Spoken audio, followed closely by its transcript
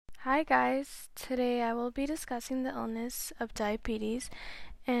Hi guys, today I will be discussing the illness of diabetes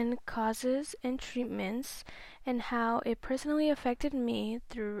and causes and treatments and how it personally affected me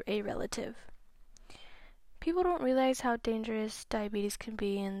through a relative. People don't realize how dangerous diabetes can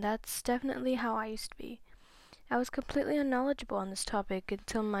be, and that's definitely how I used to be. I was completely unknowledgeable on this topic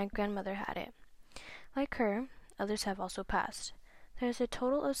until my grandmother had it. Like her, others have also passed. There's a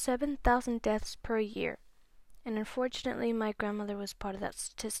total of 7,000 deaths per year, and unfortunately my grandmother was part of that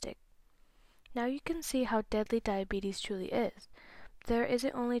statistic. Now you can see how deadly diabetes truly is. There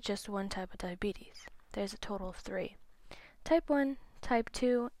isn't only just one type of diabetes. There's a total of 3. Type 1, type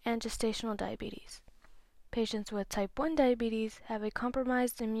 2, and gestational diabetes. Patients with type 1 diabetes have a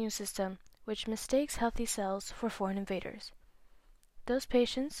compromised immune system which mistakes healthy cells for foreign invaders. Those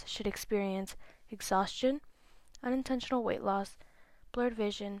patients should experience exhaustion, unintentional weight loss, blurred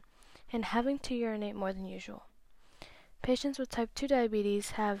vision, and having to urinate more than usual. Patients with type 2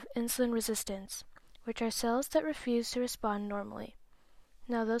 diabetes have insulin resistance, which are cells that refuse to respond normally.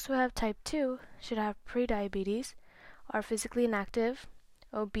 Now those who have type 2 should have prediabetes, are physically inactive,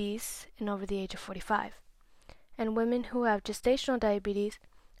 obese, and over the age of 45. And women who have gestational diabetes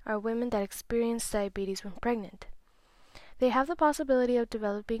are women that experience diabetes when pregnant. They have the possibility of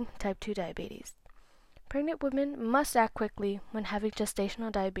developing type 2 diabetes. Pregnant women must act quickly when having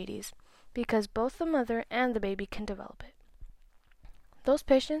gestational diabetes because both the mother and the baby can develop it. Those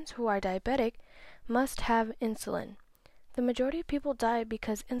patients who are diabetic must have insulin. The majority of people die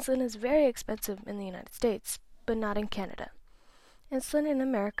because insulin is very expensive in the United States, but not in Canada. Insulin in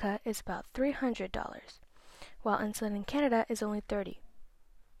America is about $300, while insulin in Canada is only $30.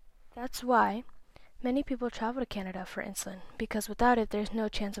 That's why many people travel to Canada for insulin, because without it there's no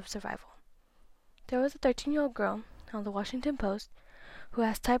chance of survival. There was a 13-year-old girl on the Washington Post who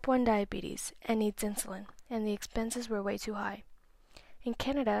has type 1 diabetes and needs insulin, and the expenses were way too high. In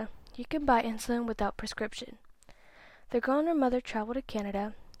Canada, you can buy insulin without prescription. The girl and her mother traveled to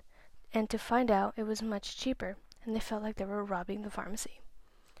Canada, and to find out it was much cheaper, and they felt like they were robbing the pharmacy.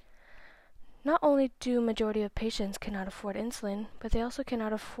 Not only do majority of patients cannot afford insulin, but they also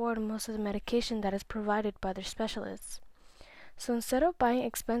cannot afford most of the medication that is provided by their specialists. So instead of buying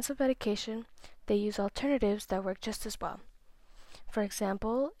expensive medication, they use alternatives that work just as well. For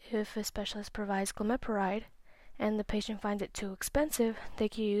example, if a specialist provides glimepiride and the patient finds it too expensive, they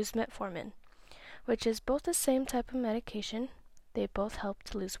can use metformin, which is both the same type of medication. They both help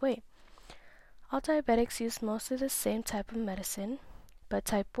to lose weight. All diabetics use mostly the same type of medicine, but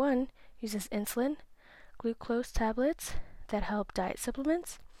type 1 uses insulin, glucose tablets that help diet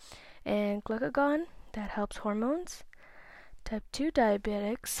supplements, and glucagon that helps hormones. Type 2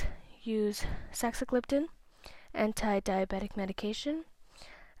 diabetics use saxagliptin, anti-diabetic medication,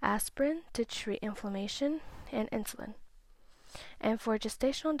 aspirin to treat inflammation, and insulin. And for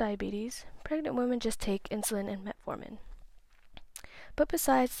gestational diabetes, pregnant women just take insulin and metformin. But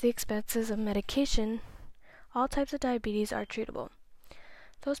besides the expenses of medication, all types of diabetes are treatable.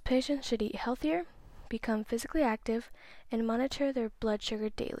 Those patients should eat healthier, become physically active, and monitor their blood sugar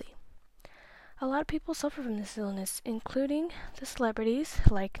daily. A lot of people suffer from this illness, including the celebrities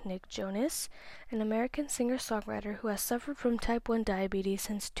like Nick Jonas, an American singer-songwriter who has suffered from type 1 diabetes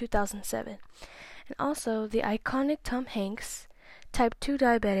since 2007, and also the iconic Tom Hanks, type 2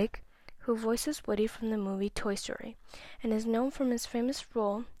 diabetic, who voices Woody from the movie Toy Story, and is known from his famous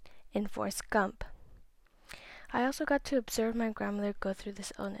role in Forrest Gump. I also got to observe my grandmother go through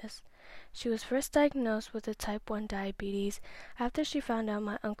this illness. She was first diagnosed with a type 1 diabetes after she found out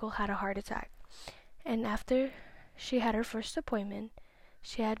my uncle had a heart attack. And after she had her first appointment,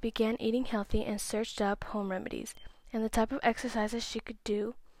 she had began eating healthy and searched up home remedies and the type of exercises she could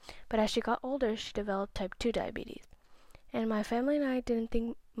do, but as she got older, she developed type 2 diabetes. And my family and I didn't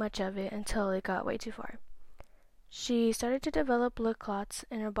think much of it until it got way too far. She started to develop blood clots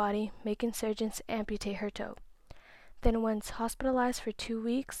in her body, making surgeons amputate her toe. Then once hospitalized for 2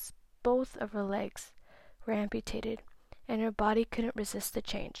 weeks, both of her legs were amputated, and her body couldn't resist the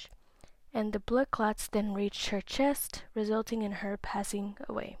change. And the blood clots then reached her chest, resulting in her passing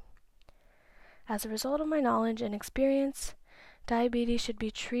away. As a result of my knowledge and experience, diabetes should be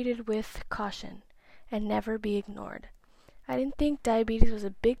treated with caution and never be ignored. I didn't think diabetes was a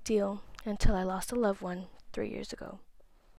big deal until I lost a loved one 3 years ago.